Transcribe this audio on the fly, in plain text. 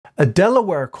A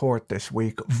Delaware court this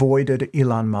week voided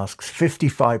Elon Musk's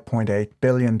 $55.8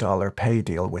 billion pay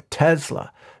deal with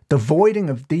Tesla. The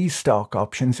voiding of these stock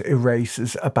options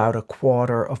erases about a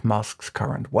quarter of Musk's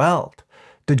current wealth.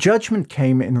 The judgment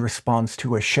came in response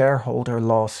to a shareholder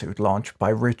lawsuit launched by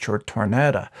Richard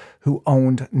Tornetta, who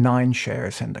owned 9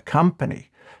 shares in the company.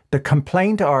 The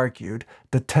complaint argued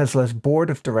that Tesla's board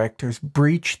of directors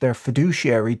breached their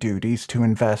fiduciary duties to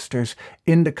investors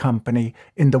in the company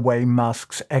in the way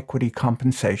Musk's equity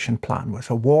compensation plan was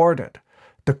awarded.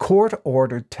 The court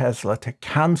ordered Tesla to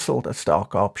cancel the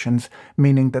stock options,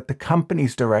 meaning that the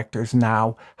company's directors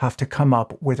now have to come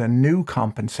up with a new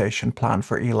compensation plan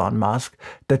for Elon Musk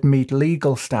that meet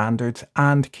legal standards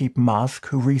and keep Musk,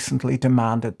 who recently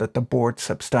demanded that the board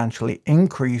substantially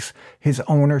increase his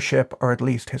ownership or at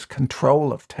least his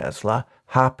control of Tesla,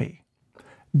 happy.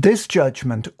 This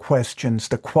judgment questions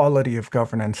the quality of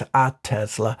governance at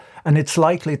Tesla, and it's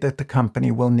likely that the company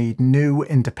will need new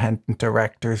independent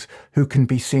directors who can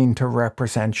be seen to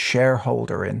represent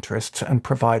shareholder interests and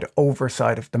provide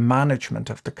oversight of the management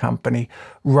of the company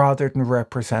rather than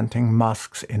representing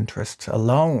Musk's interests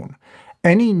alone.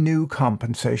 Any new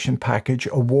compensation package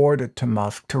awarded to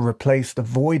Musk to replace the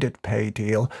voided pay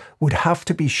deal would have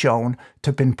to be shown to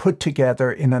have been put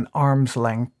together in an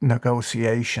arm's-length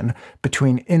negotiation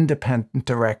between independent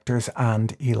directors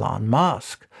and Elon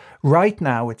Musk. Right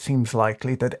now, it seems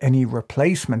likely that any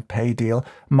replacement pay deal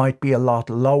might be a lot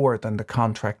lower than the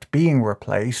contract being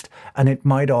replaced, and it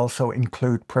might also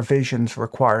include provisions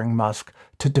requiring Musk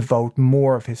to devote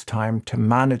more of his time to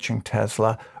managing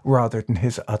Tesla rather than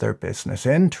his other business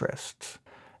interests.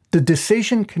 The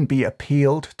decision can be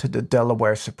appealed to the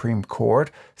Delaware Supreme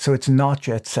Court, so it's not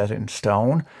yet set in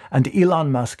stone, and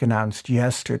Elon Musk announced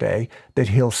yesterday that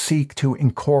he'll seek to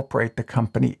incorporate the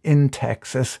company in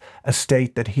Texas, a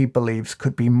state that he believes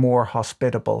could be more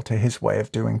hospitable to his way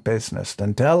of doing business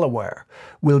than Delaware.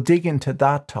 We'll dig into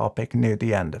that topic near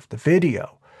the end of the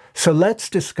video. So let's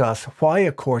discuss why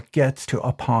a court gets to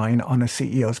opine on a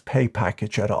CEO's pay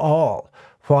package at all,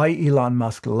 why Elon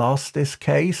Musk lost this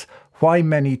case, why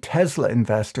many Tesla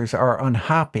investors are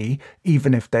unhappy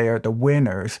even if they are the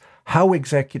winners, how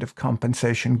executive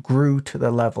compensation grew to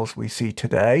the levels we see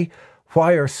today,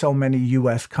 why are so many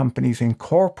US companies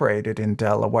incorporated in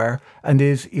Delaware, and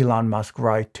is Elon Musk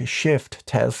right to shift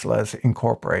Tesla's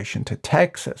incorporation to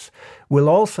Texas? We'll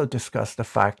also discuss the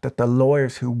fact that the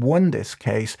lawyers who won this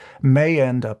case may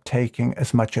end up taking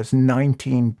as much as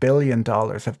 $19 billion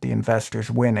of the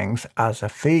investors' winnings as a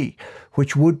fee,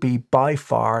 which would be by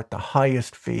far the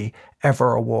highest fee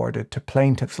ever awarded to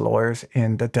plaintiffs' lawyers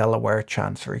in the Delaware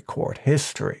Chancery Court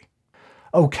history.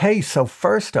 Okay, so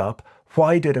first up,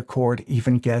 why did a court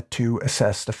even get to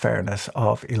assess the fairness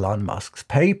of Elon Musk's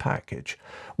pay package?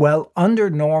 Well, under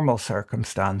normal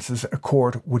circumstances, a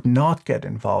court would not get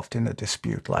involved in a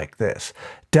dispute like this.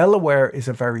 Delaware is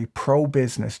a very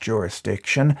pro-business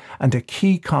jurisdiction, and a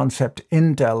key concept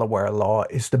in Delaware law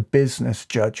is the business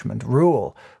judgment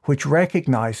rule, which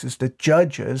recognizes that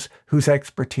judges, whose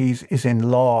expertise is in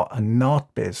law and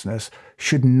not business,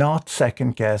 should not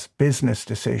second-guess business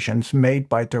decisions made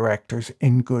by directors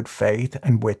in good faith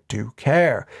and with due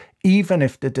care, even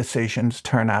if the decisions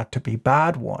turn out to be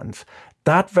bad ones.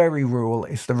 That very rule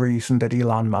is the reason that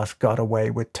Elon Musk got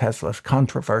away with Tesla's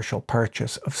controversial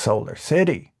purchase of Solar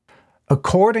City.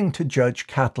 According to Judge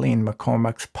Kathaleen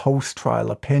McCormick's post-trial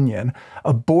opinion,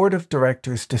 a board of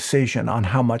directors' decision on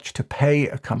how much to pay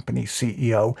a company's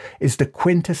CEO is the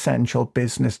quintessential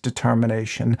business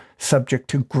determination subject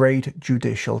to great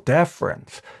judicial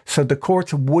deference, so the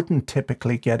courts wouldn't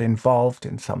typically get involved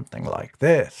in something like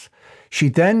this. She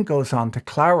then goes on to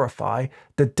clarify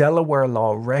that Delaware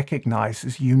law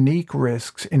recognizes unique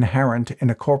risks inherent in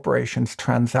a corporation's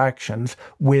transactions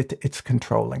with its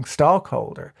controlling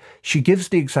stockholder. She gives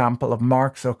the example of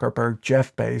Mark Zuckerberg,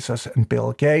 Jeff Bezos, and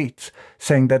Bill Gates,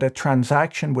 saying that a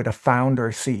transaction with a founder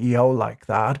or CEO like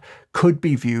that could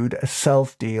be viewed as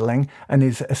self-dealing and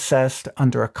is assessed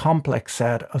under a complex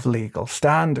set of legal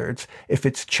standards if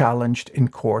it's challenged in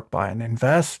court by an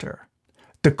investor.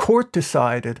 The court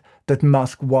decided that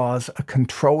Musk was a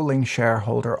controlling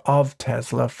shareholder of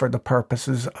Tesla for the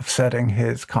purposes of setting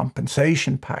his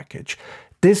compensation package.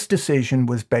 This decision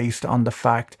was based on the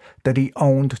fact that he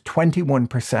owned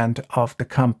 21% of the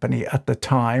company at the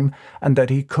time and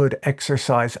that he could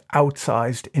exercise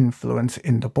outsized influence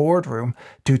in the boardroom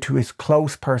due to his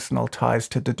close personal ties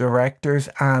to the directors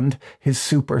and his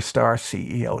superstar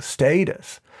CEO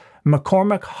status.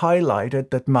 McCormick highlighted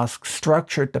that Musk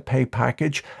structured the pay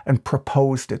package and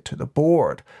proposed it to the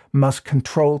board. Musk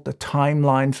controlled the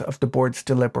timelines of the board's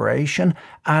deliberation,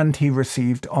 and he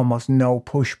received almost no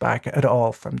pushback at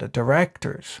all from the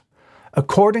directors.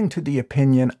 According to the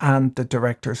opinion and the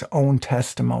director's own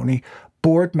testimony,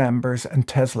 board members and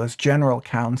Tesla's general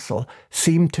counsel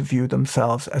seemed to view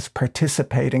themselves as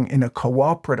participating in a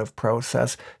cooperative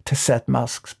process to set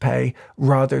Musk's pay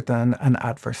rather than an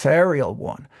adversarial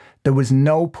one. There was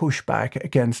no pushback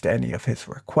against any of his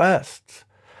requests.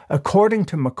 According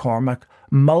to McCormick,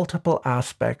 multiple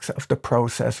aspects of the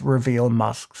process reveal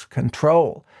Musk's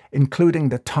control, including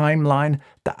the timeline,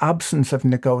 the absence of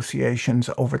negotiations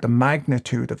over the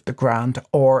magnitude of the grant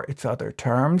or its other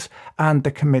terms, and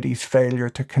the committee's failure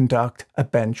to conduct a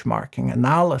benchmarking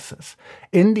analysis.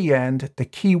 In the end, the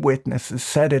key witnesses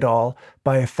said it all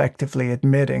by effectively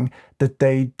admitting that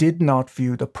they did not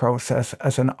view the process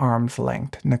as an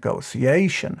arm's-length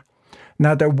negotiation.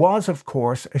 Now, there was, of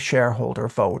course, a shareholder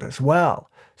vote as well.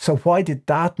 So why did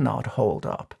that not hold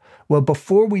up? Well,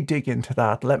 before we dig into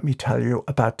that, let me tell you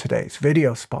about today's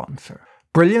video sponsor.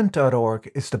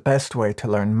 Brilliant.org is the best way to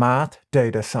learn math,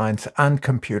 data science, and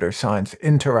computer science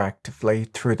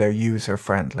interactively through their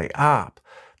user-friendly app.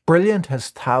 Brilliant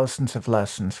has thousands of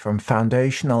lessons from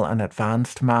foundational and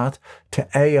advanced math to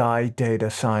AI, data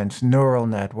science, neural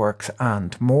networks,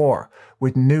 and more,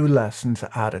 with new lessons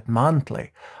added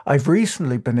monthly. I've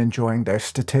recently been enjoying their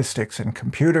statistics and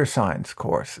computer science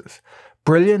courses.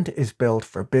 Brilliant is built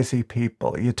for busy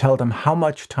people. You tell them how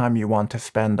much time you want to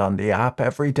spend on the app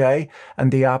every day,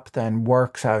 and the app then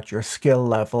works out your skill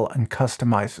level and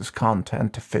customizes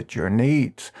content to fit your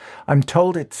needs. I'm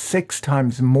told it's 6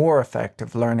 times more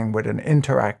effective learning with an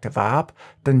interactive app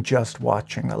than just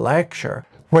watching a lecture.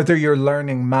 Whether you're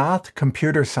learning math,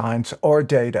 computer science, or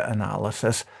data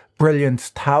analysis, Brilliant's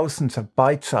thousands of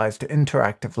bite-sized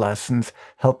interactive lessons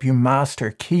help you master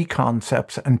key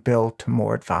concepts and build to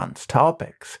more advanced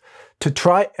topics. To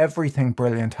try everything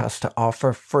Brilliant has to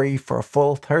offer free for a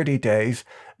full 30 days,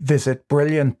 visit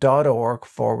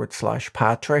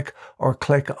brilliant.org/Patrick or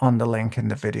click on the link in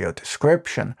the video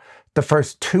description. The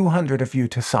first 200 of you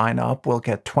to sign up will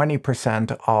get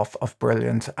 20% off of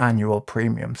Brilliant's annual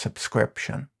premium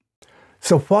subscription.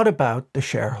 So what about the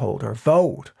shareholder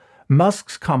vote?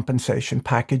 Musk's compensation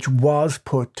package was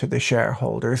put to the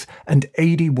shareholders and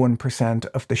 81%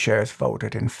 of the shares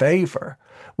voted in favour.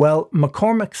 Well,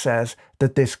 McCormick says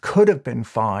that this could have been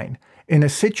fine. In a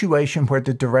situation where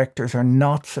the directors are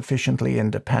not sufficiently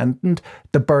independent,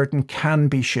 the burden can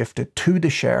be shifted to the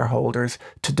shareholders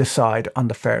to decide on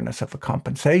the fairness of a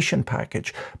compensation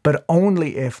package, but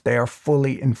only if they are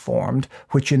fully informed,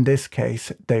 which in this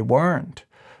case they weren't.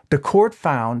 The court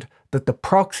found that the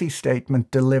proxy statement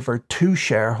delivered to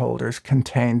shareholders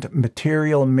contained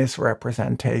material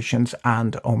misrepresentations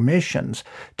and omissions,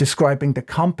 describing the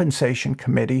compensation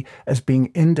committee as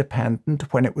being independent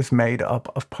when it was made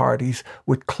up of parties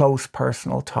with close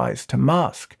personal ties to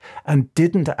Musk, and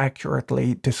didn't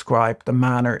accurately describe the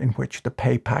manner in which the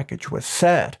pay package was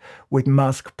set, with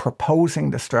Musk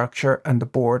proposing the structure and the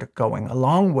board going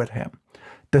along with him.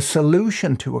 The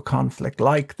solution to a conflict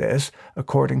like this,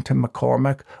 according to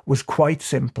McCormick, was quite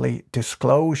simply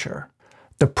disclosure.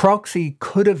 The proxy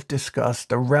could have discussed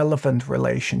the relevant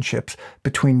relationships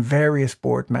between various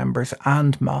board members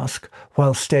and Musk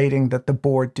while stating that the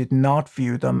board did not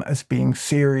view them as being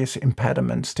serious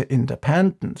impediments to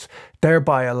independence,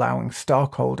 thereby allowing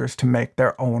stockholders to make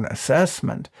their own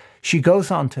assessment. She goes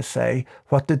on to say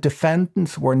what the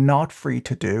defendants were not free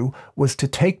to do was to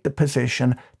take the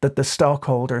position that the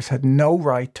stockholders had no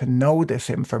right to know this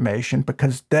information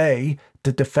because they,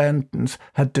 the defendants,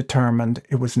 had determined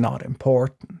it was not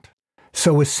important.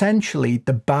 So essentially,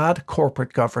 the bad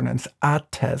corporate governance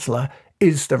at Tesla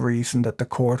is the reason that the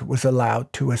court was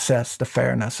allowed to assess the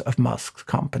fairness of Musk's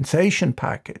compensation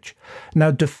package. Now,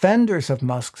 defenders of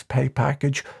Musk's pay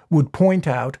package would point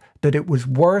out that it was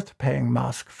worth paying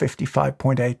Musk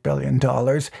 $55.8 billion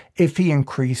if he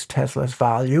increased Tesla's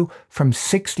value from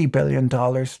 $60 billion to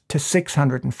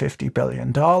 $650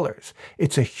 billion.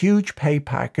 It's a huge pay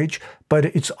package, but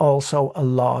it's also a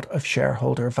lot of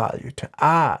shareholder value to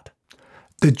add.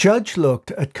 The judge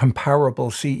looked at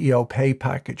comparable CEO pay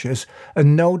packages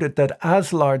and noted that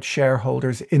as large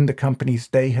shareholders in the companies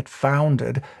they had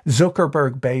founded,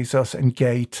 Zuckerberg, Bezos, and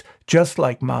Gates, just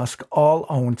like Musk, all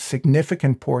owned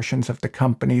significant portions of the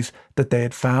companies that they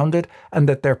had founded, and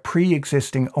that their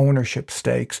pre-existing ownership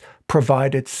stakes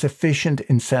provided sufficient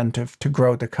incentive to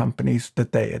grow the companies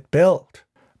that they had built.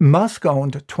 Musk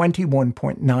owned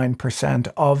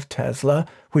 21.9% of Tesla,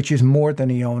 which is more than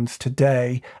he owns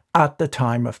today, at the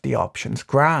time of the options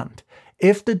grant.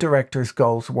 If the directors'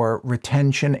 goals were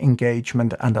retention,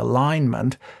 engagement, and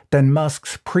alignment, then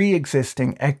Musk's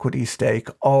pre-existing equity stake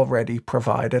already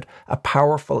provided a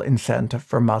powerful incentive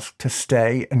for Musk to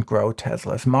stay and grow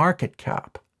Tesla's market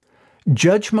cap.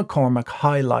 Judge McCormick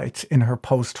highlights in her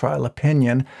post-trial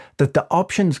opinion that the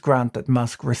options grant that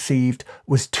Musk received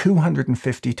was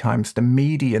 250 times the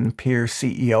median peer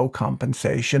CEO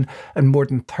compensation and more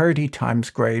than 30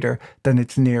 times greater than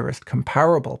its nearest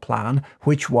comparable plan,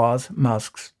 which was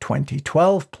Musk's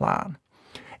 2012 plan.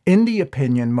 In the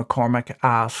opinion, McCormick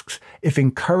asks if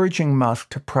encouraging Musk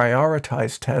to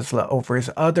prioritize Tesla over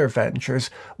his other ventures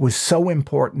was so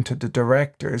important to the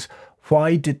directors,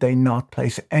 why did they not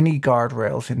place any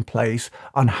guardrails in place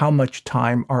on how much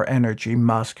time or energy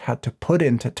Musk had to put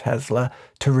into Tesla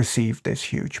to receive this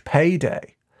huge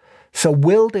payday? So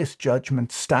will this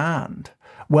judgment stand?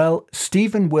 Well,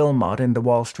 Stephen Wilmot in the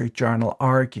Wall Street Journal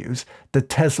argues that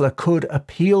Tesla could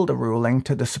appeal the ruling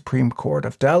to the Supreme Court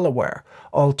of Delaware.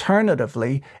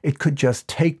 Alternatively, it could just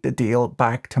take the deal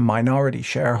back to minority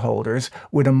shareholders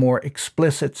with a more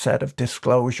explicit set of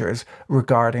disclosures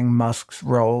regarding Musk's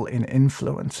role in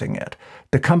influencing it.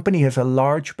 The company has a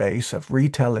large base of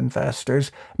retail investors,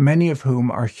 many of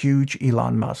whom are huge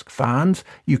Elon Musk fans.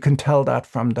 You can tell that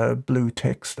from the blue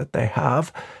ticks that they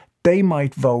have. They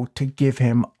might vote to give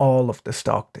him all of the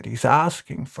stock that he's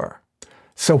asking for.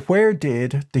 So where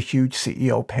did the huge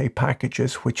CEO pay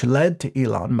packages which led to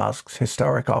Elon Musk's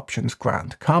historic options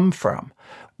grant come from?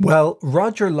 Well,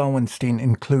 Roger Lowenstein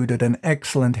included an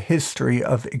excellent history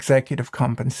of executive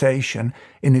compensation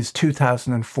in his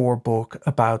 2004 book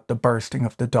about the bursting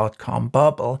of the dot-com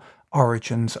bubble,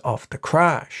 Origins of the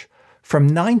Crash. From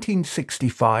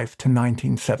 1965 to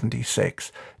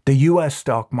 1976, the US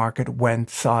stock market went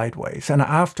sideways, and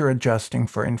after adjusting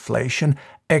for inflation,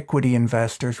 equity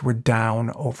investors were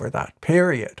down over that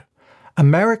period.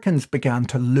 Americans began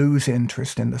to lose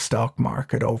interest in the stock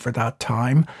market over that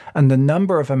time, and the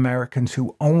number of Americans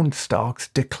who owned stocks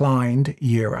declined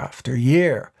year after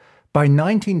year. By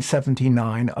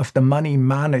 1979, of the money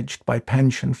managed by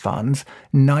pension funds,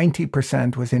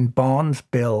 90% was in bonds,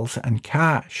 bills, and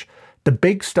cash. The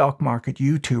big stock market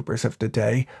YouTubers of the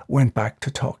day went back to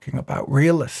talking about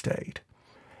real estate.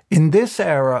 In this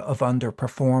era of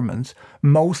underperformance,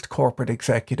 most corporate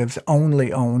executives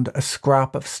only owned a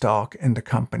scrap of stock in the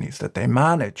companies that they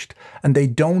managed, and they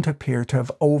don't appear to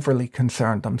have overly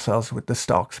concerned themselves with the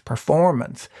stock's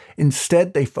performance.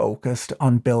 Instead, they focused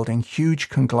on building huge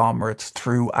conglomerates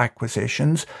through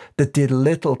acquisitions that did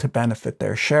little to benefit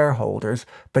their shareholders,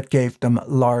 but gave them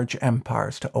large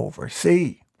empires to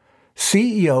oversee.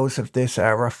 CEOs of this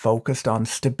era focused on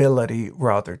stability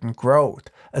rather than growth,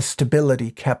 as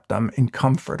stability kept them in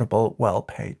comfortable,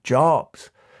 well-paid jobs.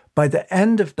 By the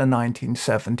end of the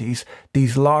 1970s,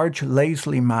 these large,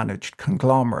 lazily managed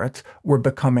conglomerates were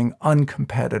becoming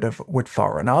uncompetitive with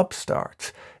foreign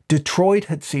upstarts. Detroit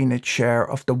had seen its share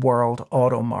of the world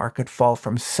auto market fall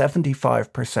from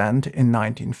 75% in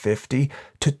 1950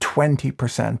 to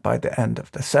 20% by the end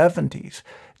of the 70s.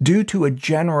 Due to a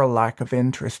general lack of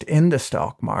interest in the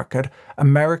stock market,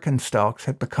 American stocks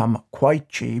had become quite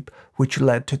cheap, which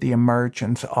led to the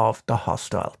emergence of the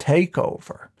hostile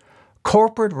takeover.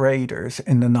 Corporate raiders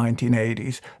in the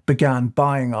 1980s began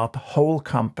buying up whole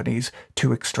companies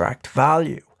to extract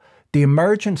value. The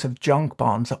emergence of junk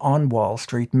bonds on Wall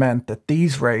Street meant that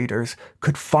these raiders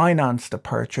could finance the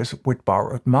purchase with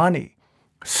borrowed money.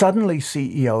 Suddenly,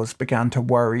 CEOs began to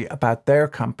worry about their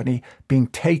company being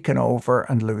taken over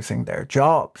and losing their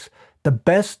jobs. The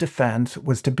best defense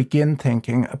was to begin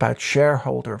thinking about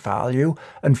shareholder value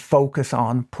and focus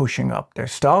on pushing up their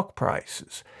stock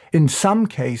prices. In some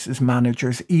cases,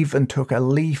 managers even took a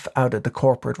leaf out of the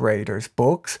corporate raiders'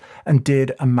 books and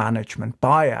did a management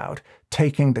buyout,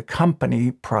 taking the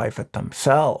company private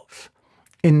themselves.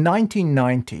 In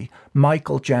 1990,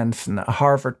 Michael Jensen, a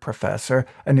Harvard professor,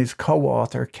 and his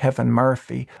co-author Kevin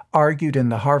Murphy argued in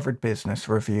the Harvard Business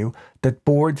Review that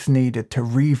boards needed to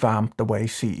revamp the way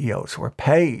CEOs were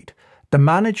paid. The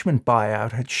management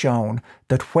buyout had shown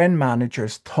that when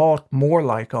managers thought more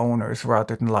like owners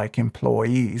rather than like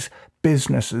employees,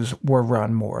 businesses were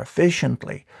run more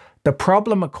efficiently. The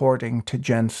problem, according to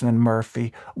Jensen and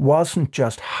Murphy, wasn't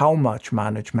just how much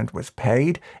management was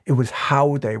paid, it was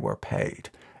how they were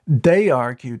paid. They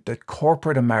argued that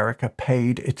corporate America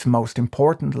paid its most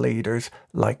important leaders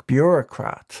like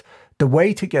bureaucrats. The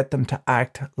way to get them to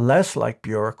act less like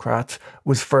bureaucrats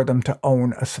was for them to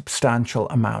own a substantial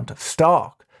amount of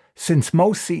stock. Since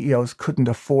most CEOs couldn't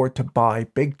afford to buy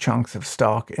big chunks of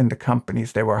stock in the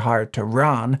companies they were hired to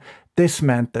run, this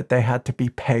meant that they had to be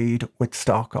paid with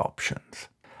stock options.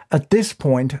 At this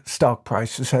point, stock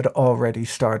prices had already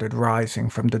started rising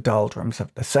from the doldrums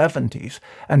of the 70s,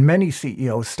 and many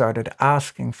CEOs started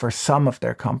asking for some of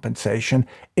their compensation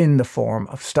in the form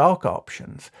of stock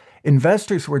options.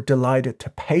 Investors were delighted to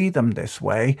pay them this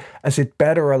way, as it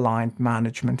better aligned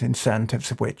management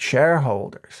incentives with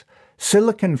shareholders.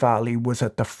 Silicon Valley was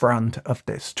at the front of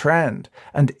this trend,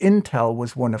 and Intel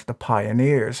was one of the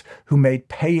pioneers who made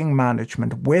paying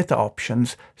management with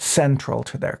options central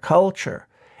to their culture.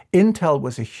 Intel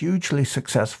was a hugely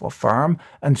successful firm,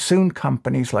 and soon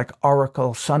companies like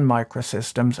Oracle, Sun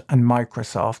Microsystems, and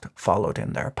Microsoft followed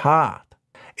in their path.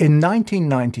 In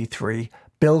 1993,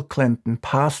 Bill Clinton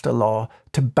passed a law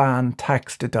to ban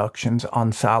tax deductions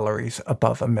on salaries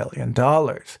above $1 million.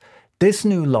 This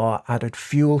new law added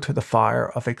fuel to the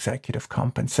fire of executive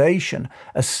compensation,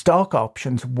 as stock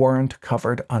options weren't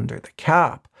covered under the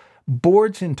cap.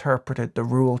 Boards interpreted the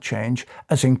rule change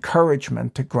as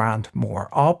encouragement to grant more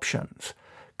options.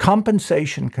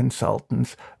 Compensation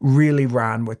consultants really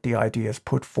ran with the ideas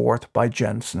put forth by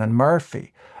Jensen and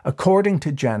Murphy. According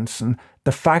to Jensen,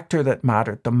 the factor that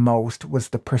mattered the most was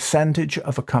the percentage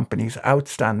of a company's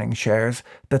outstanding shares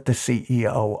that the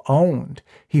CEO owned.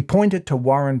 He pointed to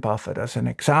Warren Buffett as an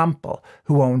example,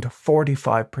 who owned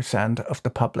 45% of the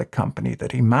public company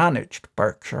that he managed,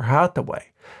 Berkshire Hathaway.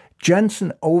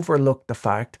 Jensen overlooked the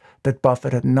fact that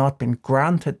Buffett had not been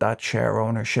granted that share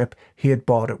ownership, he had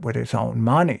bought it with his own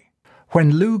money.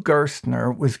 When Lou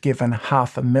Gerstner was given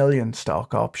 500,000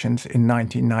 stock options in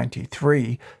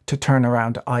 1993 to turn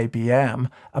around IBM,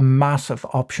 a massive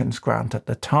options grant at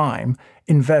the time,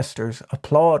 investors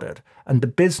applauded, and the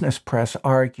business press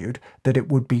argued that it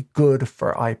would be good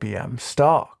for IBM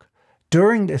stock.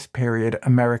 During this period,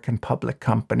 American public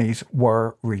companies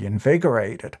were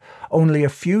reinvigorated. Only a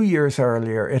few years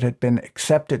earlier, it had been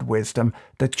accepted wisdom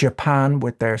that Japan,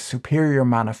 with their superior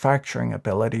manufacturing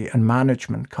ability and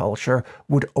management culture,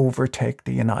 would overtake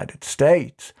the United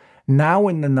States. Now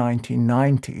in the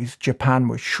 1990s, Japan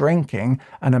was shrinking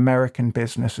and American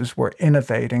businesses were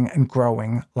innovating and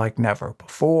growing like never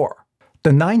before. The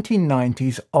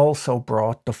 1990s also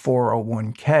brought the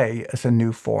 401k as a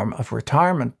new form of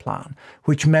retirement plan,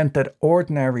 which meant that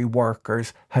ordinary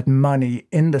workers had money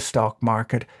in the stock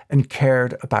market and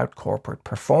cared about corporate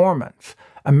performance.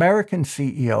 American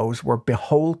CEOs were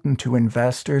beholden to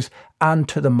investors and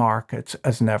to the markets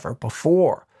as never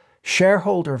before.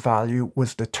 Shareholder value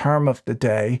was the term of the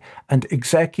day, and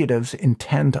executives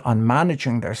intent on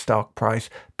managing their stock price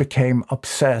became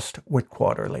obsessed with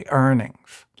quarterly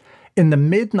earnings. In the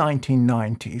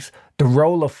mid-1990s, the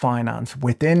role of finance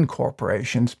within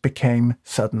corporations became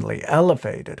suddenly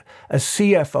elevated, as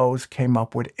CFOs came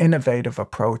up with innovative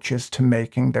approaches to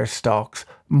making their stocks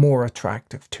more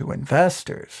attractive to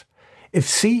investors. If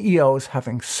CEOs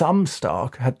having some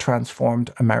stock had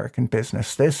transformed American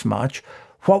business this much,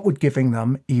 what would giving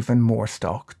them even more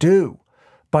stock do?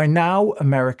 By now,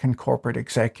 American corporate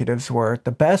executives were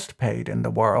the best paid in the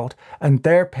world, and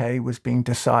their pay was being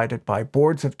decided by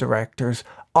boards of directors,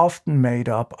 often made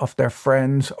up of their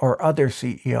friends or other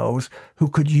CEOs who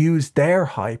could use their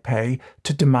high pay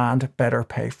to demand better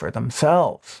pay for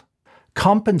themselves.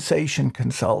 Compensation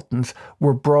consultants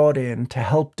were brought in to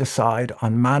help decide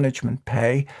on management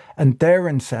pay, and their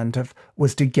incentive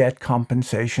was to get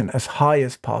compensation as high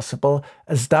as possible,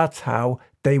 as that's how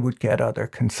they would get other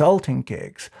consulting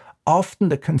gigs. Often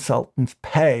the consultant's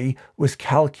pay was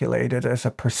calculated as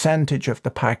a percentage of the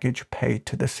package paid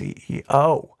to the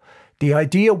CEO. The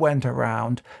idea went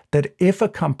around that if a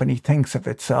company thinks of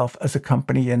itself as a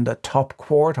company in the top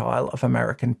quartile of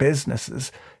American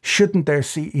businesses, shouldn't their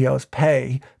CEO's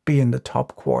pay be in the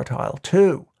top quartile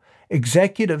too?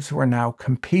 Executives were now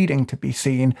competing to be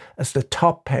seen as the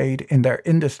top paid in their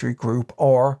industry group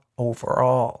or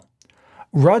overall.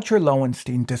 Roger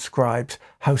Lowenstein describes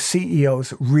how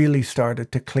CEOs really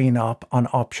started to clean up on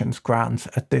options grants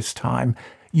at this time,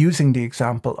 using the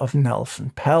example of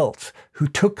Nelson Peltz, who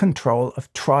took control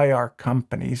of Triarch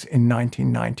companies in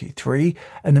 1993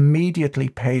 and immediately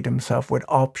paid himself with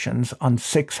options on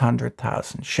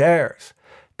 600,000 shares.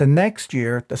 The next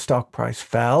year, the stock price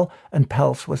fell and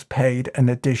Peltz was paid an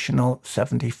additional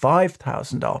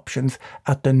 75,000 options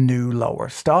at the new lower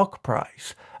stock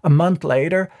price. A month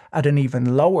later, at an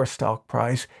even lower stock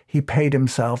price, he paid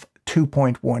himself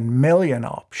 2.1 million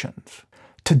options.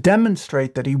 To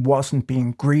demonstrate that he wasn't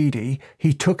being greedy,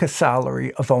 he took a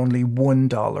salary of only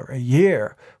 $1 a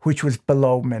year, which was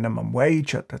below minimum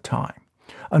wage at the time.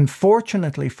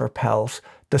 Unfortunately for Pels,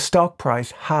 the stock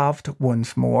price halved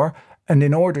once more, and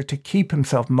in order to keep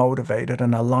himself motivated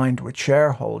and aligned with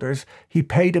shareholders, he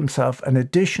paid himself an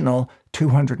additional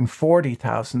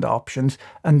 240,000 options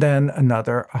and then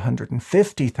another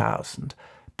 150,000.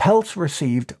 Pels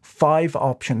received 5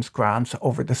 options grants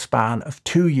over the span of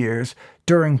 2 years,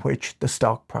 during which the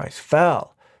stock price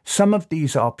fell. Some of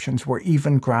these options were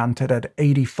even granted at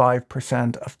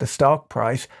 85% of the stock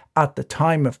price at the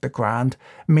time of the grant,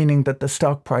 meaning that the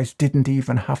stock price didn't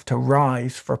even have to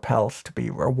rise for Pels to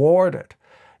be rewarded.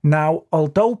 Now,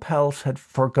 although Pels had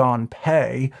foregone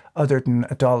pay other than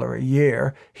 $1 a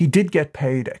year, he did get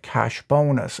paid a cash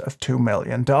bonus of $2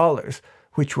 million,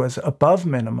 which was above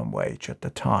minimum wage at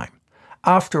the time.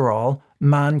 After all,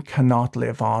 man cannot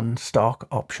live on stock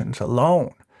options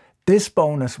alone. This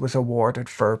bonus was awarded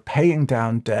for paying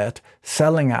down debt,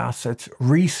 selling assets,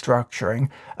 restructuring,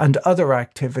 and other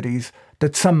activities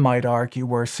that some might argue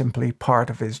were simply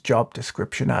part of his job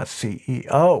description as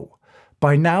CEO.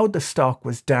 By now, the stock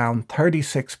was down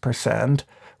 36%,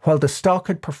 while the stock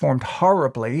had performed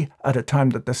horribly at a time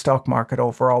that the stock market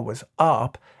overall was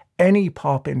up. Any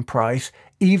pop in price,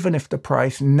 even if the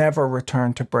price never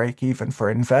returned to break even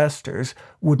for investors,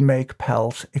 would make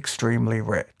Pels extremely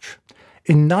rich.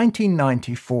 In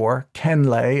 1994, Ken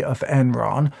Lay of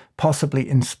Enron, possibly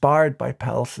inspired by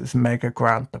Pels's mega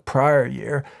grant the prior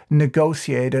year,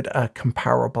 negotiated a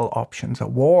comparable options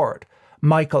award.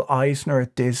 Michael Eisner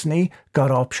at Disney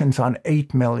got options on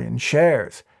 8 million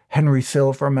shares. Henry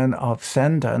Silverman of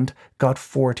Cendant got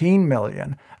 14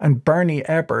 million, and Bernie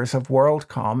Ebbers of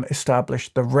WorldCom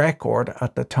established the record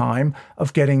at the time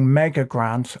of getting mega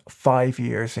grants 5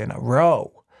 years in a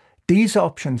row. These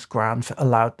options grants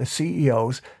allowed the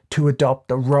CEOs to adopt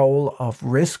the role of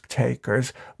risk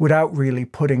takers without really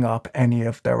putting up any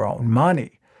of their own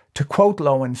money. To quote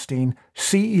Lowenstein,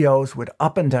 CEOs with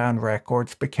up and down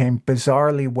records became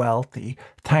bizarrely wealthy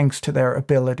thanks to their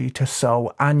ability to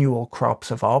sow annual crops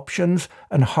of options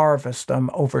and harvest them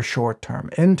over short-term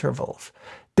intervals.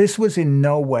 This was in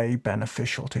no way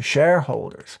beneficial to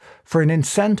shareholders. For an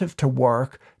incentive to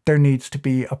work, there needs to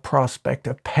be a prospect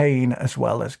of pain as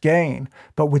well as gain.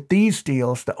 But with these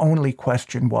deals, the only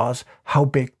question was how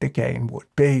big the gain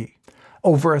would be.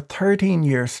 Over a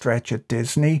 13-year stretch at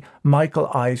Disney, Michael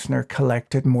Eisner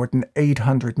collected more than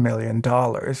 $800 million,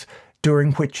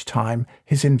 during which time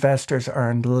his investors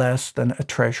earned less than a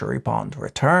treasury bond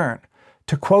return.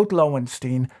 To quote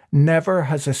Lowenstein, "Never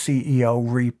has a CEO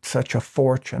reaped such a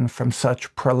fortune from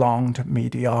such prolonged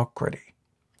mediocrity."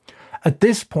 At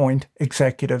this point,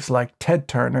 executives like Ted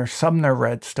Turner, Sumner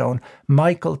Redstone,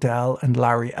 Michael Dell, and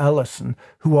Larry Ellison,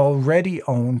 who already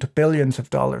owned billions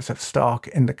of dollars of stock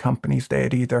in the companies they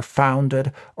had either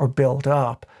founded or built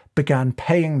up, began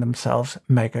paying themselves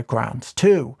mega grants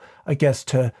too, I guess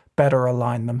to better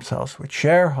align themselves with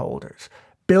shareholders.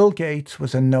 Bill Gates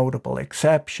was a notable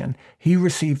exception. He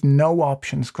received no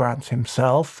options grants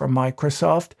himself from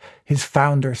Microsoft. His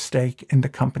founder's stake in the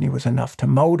company was enough to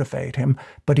motivate him,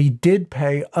 but he did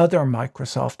pay other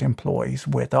Microsoft employees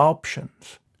with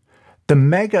options. The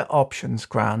mega options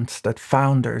grants that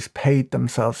founders paid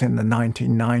themselves in the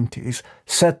 1990s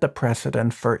set the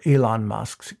precedent for Elon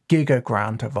Musk's giga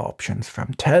grant of options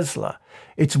from Tesla.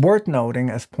 It's worth noting,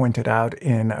 as pointed out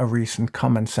in a recent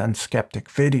Common Sense Skeptic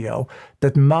video,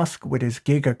 that Musk with his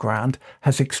giga grant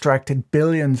has extracted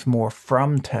billions more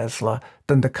from Tesla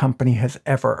than the company has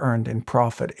ever earned in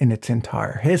profit in its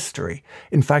entire history.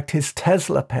 In fact, his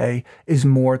Tesla pay is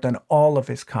more than all of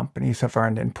his companies have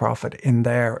earned in profit in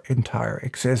their entire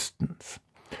existence.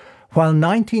 While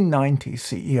 1990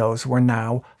 CEOs were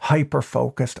now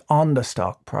hyper-focused on the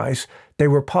stock price, they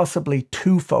were possibly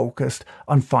too focused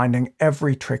on finding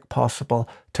every trick possible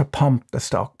to pump the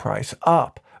stock price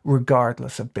up,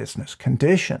 regardless of business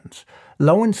conditions.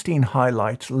 Lowenstein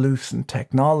highlights Lucent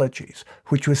Technologies,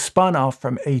 which was spun off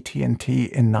from AT&T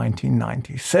in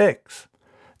 1996.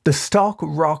 The stock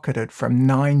rocketed from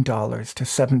 $9 to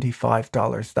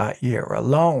 $75 that year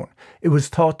alone. It was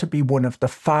thought to be one of the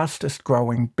fastest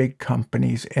growing big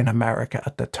companies in America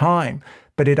at the time,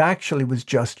 but it actually was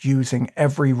just using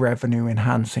every revenue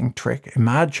enhancing trick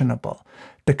imaginable.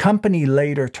 The company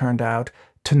later turned out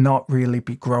to not really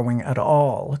be growing at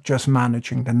all, just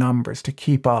managing the numbers to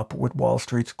keep up with Wall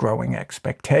Street's growing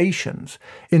expectations.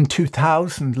 In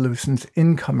 2000, Lucent's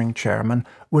incoming chairman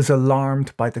was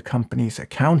alarmed by the company's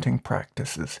accounting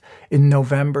practices. In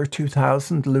November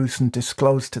 2000, Lucent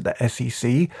disclosed to the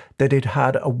SEC that it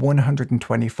had a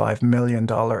 $125 million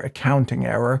accounting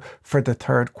error for the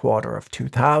third quarter of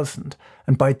 2000.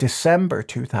 and by December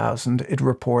 2000 it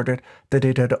reported that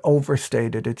it had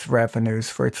overstated its revenues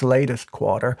for its latest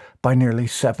quarter by nearly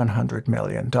 $700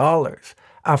 million.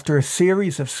 After a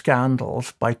series of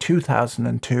scandals, by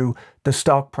 2002 the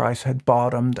stock price had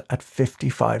bottomed at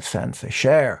 55 cents a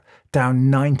share, down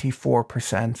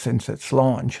 94% since its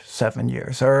launch 7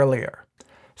 years earlier.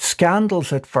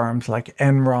 Scandals at firms like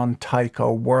Enron,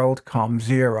 Tyco, WorldCom,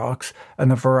 Xerox,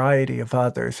 and a variety of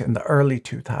others in the early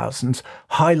 2000s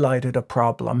highlighted a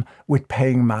problem with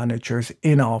paying managers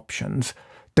in options.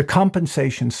 The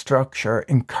compensation structure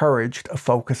encouraged a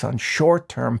focus on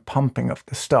short-term pumping of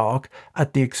the stock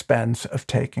at the expense of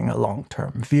taking a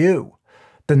long-term view.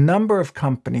 The number of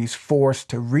companies forced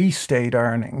to restate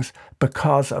earnings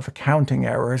because of accounting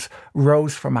errors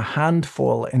rose from a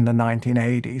handful in the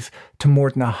 1980s to more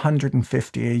than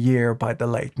 150 a year by the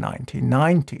late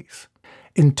 1990s.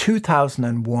 In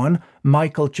 2001,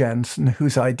 Michael Jensen,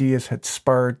 whose ideas had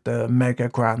spurred the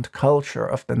mega-grant culture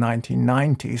of the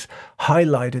 1990s,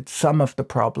 highlighted some of the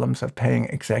problems of paying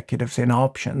executives in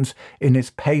options in his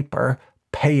paper,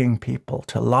 Paying People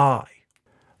to Lie.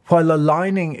 While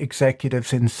aligning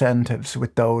executives' incentives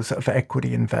with those of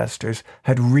equity investors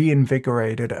had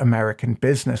reinvigorated American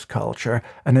business culture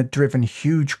and had driven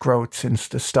huge growth since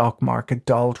the stock market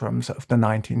doldrums of the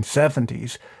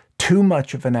 1970s, too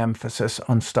much of an emphasis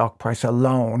on stock price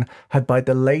alone had by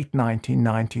the late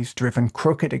 1990s driven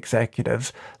crooked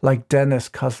executives like Dennis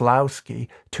Kozlowski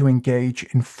to engage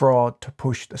in fraud to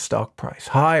push the stock price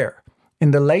higher. In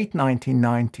the late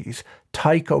 1990s,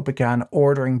 Tyco began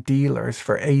ordering dealers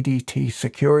for ADT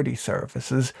Security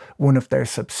Services, one of their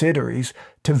subsidiaries,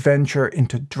 to venture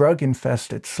into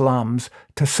drug-infested slums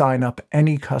to sign up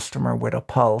any customer with a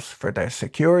pulse for their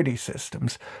security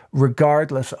systems,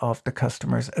 regardless of the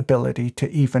customer's ability to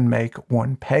even make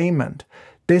one payment.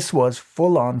 This was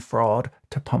full-on fraud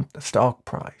to pump the stock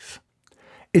price.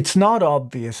 It's not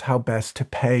obvious how best to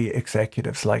pay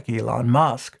executives like Elon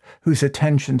Musk, whose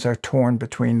attentions are torn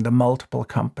between the multiple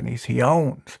companies he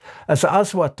owns. As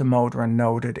Aswat Damodaran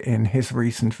noted in his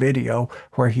recent video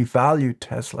where he valued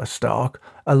Tesla stock,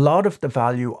 a lot of the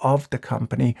value of the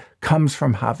company comes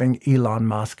from having Elon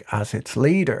Musk as its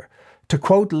leader. To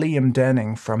quote Liam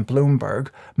Denning from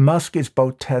Bloomberg, Musk is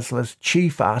both Tesla's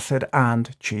chief asset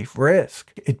and chief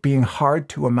risk, it being hard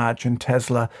to imagine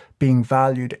Tesla being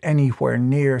valued anywhere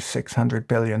near $600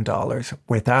 billion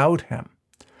without him.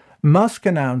 Musk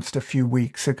announced a few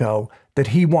weeks ago that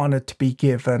he wanted to be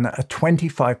given a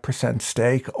 25%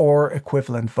 stake or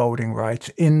equivalent voting rights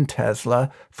in Tesla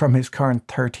from his current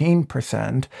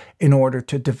 13% in order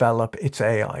to develop its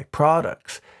AI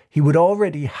products. He would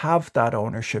already have that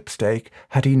ownership stake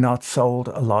had he not sold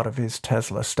a lot of his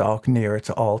Tesla stock near its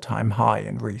all-time high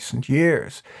in recent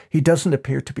years. He doesn't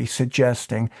appear to be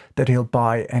suggesting that he'll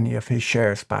buy any of his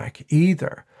shares back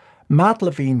either. Matt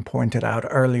Levine pointed out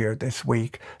earlier this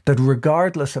week that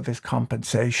regardless of his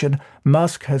compensation,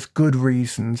 Musk has good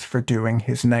reasons for doing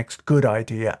his next good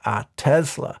idea at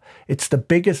Tesla. It's the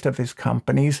biggest of his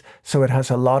companies, so it has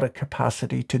a lot of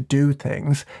capacity to do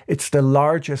things. It's the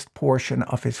largest portion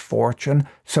of his fortune,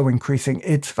 so increasing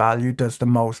its value does the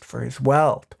most for his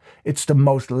wealth. It's the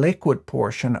most liquid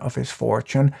portion of his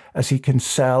fortune, as he can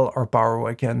sell or borrow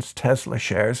against Tesla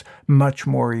shares much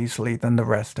more easily than the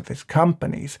rest of his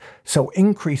companies. So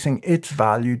increasing its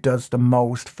value does the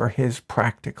most for his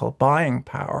practical buying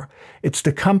power. It's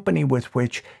the company with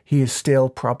which he is still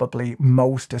probably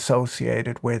most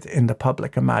associated with in the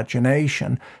public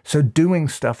imagination, so doing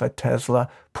stuff at Tesla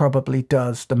probably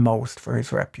does the most for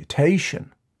his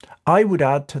reputation. I would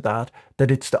add to that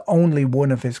it's the only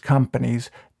one of his companies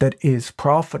that is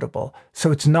profitable,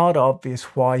 so it's not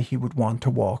obvious why he would want to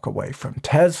walk away from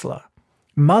Tesla.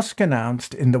 Musk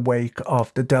announced in the wake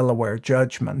of the Delaware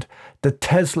judgment that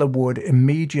Tesla would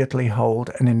immediately hold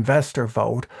an investor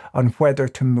vote on whether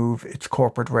to move its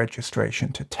corporate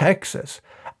registration to Texas.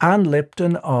 Ann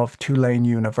Lipton of Tulane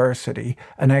University,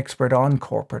 an expert on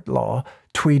corporate law,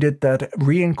 tweeted that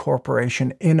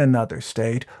reincorporation in another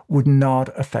state would not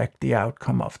affect the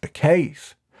outcome of the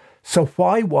case. So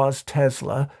why was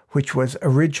Tesla, which was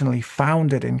originally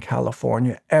founded in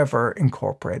California, ever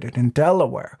incorporated in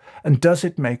Delaware? And does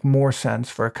it make more sense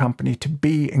for a company to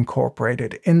be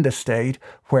incorporated in the state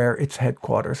where its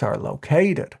headquarters are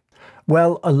located?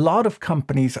 Well, a lot of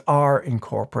companies are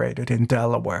incorporated in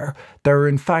Delaware. There are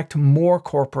in fact more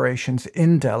corporations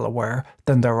in Delaware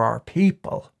than there are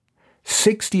people.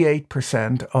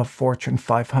 68% of Fortune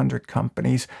 500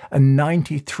 companies and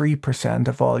 93%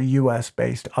 of all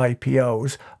US-based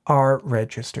IPOs are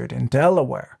registered in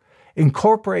Delaware.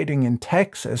 Incorporating in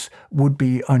Texas would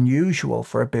be unusual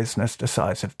for a business the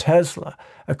size of Tesla.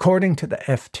 According to the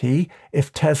FT,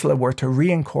 if Tesla were to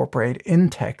reincorporate in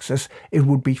Texas, it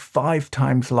would be 5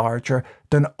 times larger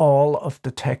than all of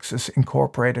the Texas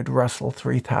incorporated Russell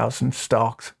 3000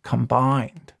 stocks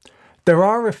combined. There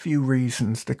are a few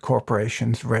reasons that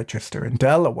corporations register in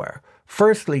Delaware.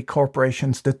 Firstly,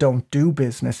 corporations that don't do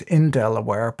business in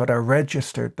Delaware but are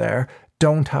registered there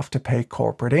don't have to pay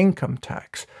corporate income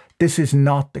tax. This is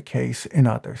not the case in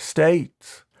other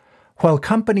states. While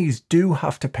companies do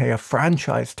have to pay a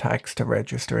franchise tax to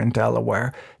register in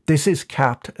Delaware, this is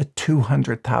capped at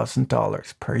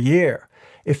 $200,000 per year.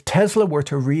 If Tesla were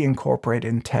to reincorporate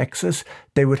in Texas,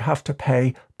 they would have to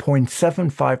pay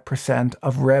 0.75%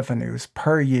 of revenues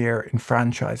per year in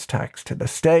franchise tax to the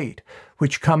state,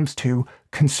 which comes to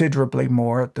considerably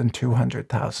more than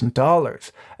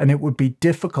 $200,000, and it would be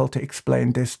difficult to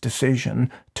explain this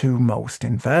decision to most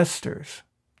investors.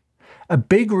 A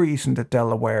big reason that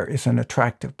Delaware is an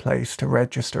attractive place to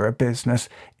register a business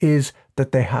is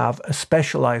that they have a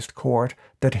specialized court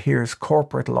that hears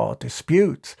corporate law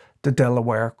disputes, the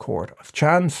Delaware Court of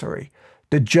Chancery.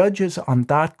 The judges on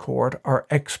that court are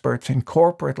experts in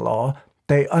corporate law.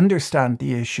 They understand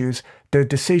the issues. Their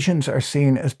decisions are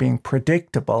seen as being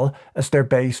predictable as they're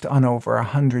based on over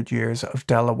 100 years of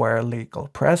Delaware legal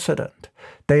precedent.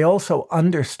 They also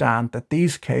understand that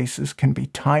these cases can be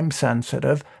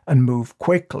time-sensitive and move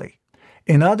quickly.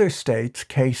 In other states,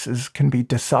 cases can be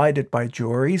decided by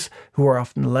juries who are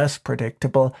often less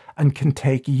predictable and can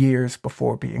take years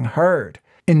before being heard.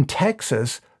 In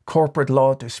Texas, corporate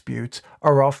law disputes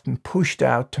are often pushed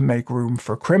out to make room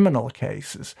for criminal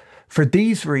cases. For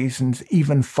these reasons,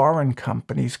 even foreign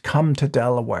companies come to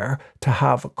Delaware to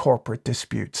have corporate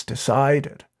disputes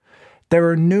decided. There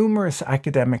are numerous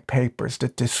academic papers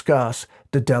that discuss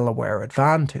the Delaware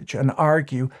advantage and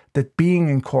argue that being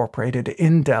incorporated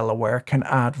in Delaware can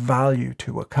add value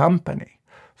to a company.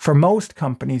 For most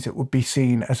companies, it would be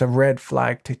seen as a red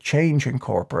flag to change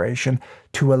incorporation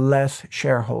to a less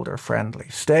shareholder-friendly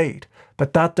state,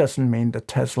 but that doesn't mean that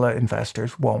Tesla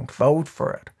investors won't vote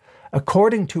for it.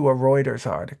 According to a Reuters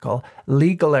article,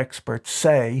 legal experts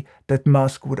say that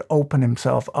Musk would open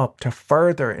himself up to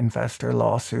further investor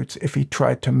lawsuits if he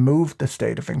tried to move the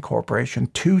state of incorporation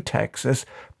to Texas,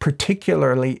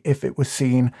 particularly if it was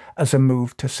seen as a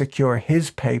move to secure his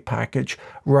pay package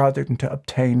rather than to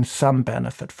obtain some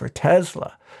benefit for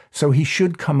Tesla. So he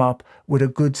should come up with a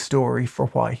good story for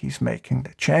why he's making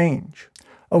the change.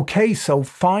 Okay, so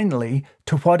finally,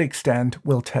 to what extent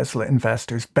will Tesla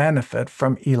investors benefit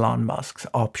from Elon Musk's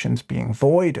options being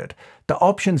voided? The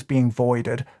options being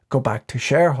voided go back to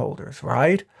shareholders,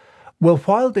 right? Well,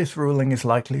 while this ruling is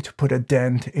likely to put a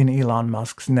dent in Elon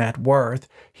Musk's net worth,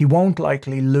 he won't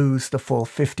likely lose the full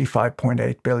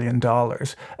 $55.8 billion,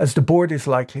 as the board is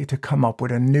likely to come up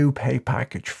with a new pay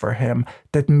package for him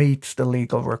that meets the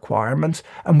legal requirements,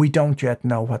 and we don't yet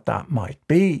know what that might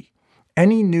be.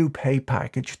 Any new pay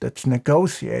package that's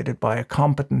negotiated by a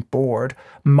competent board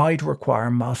might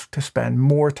require Musk to spend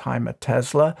more time at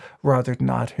Tesla rather than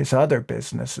at his other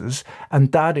businesses,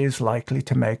 and that is likely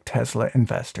to make Tesla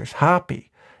investors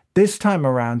happy. This time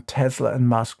around, Tesla and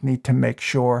Musk need to make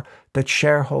sure that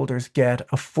shareholders get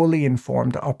a fully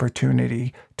informed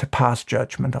opportunity to pass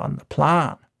judgment on the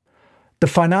plan. The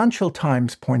Financial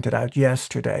Times pointed out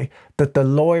yesterday that the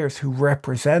lawyers who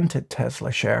represented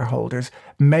Tesla shareholders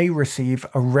may receive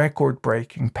a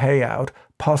record-breaking payout,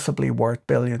 possibly worth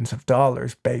billions of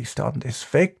dollars, based on this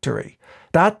victory.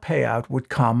 That payout would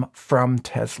come from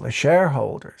Tesla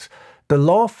shareholders. The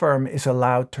law firm is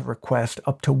allowed to request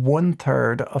up to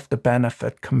 1/3 of the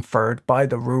benefit conferred by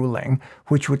the ruling,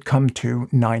 which would come to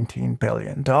 $19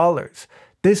 billion.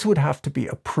 This would have to be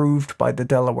approved by the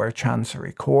Delaware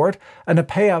Chancery Court, and a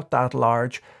payout that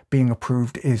large being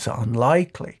approved is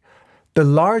unlikely. The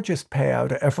largest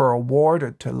payout ever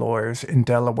awarded to lawyers in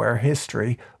Delaware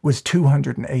history was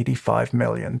 $285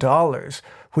 million,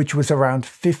 which was around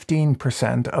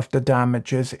 15% of the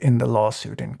damages in the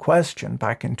lawsuit in question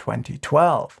back in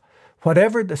 2012.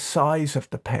 Whatever the size of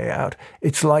the payout,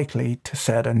 it's likely to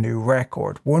set a new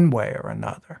record one way or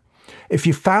another. If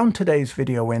you found today's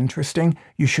video interesting,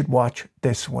 you should watch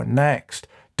this one next.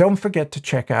 Don't forget to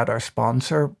check out our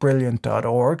sponsor,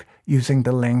 Brilliant.org, using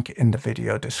the link in the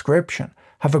video description.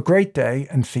 Have a great day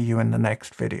and see you in the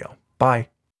next video. Bye.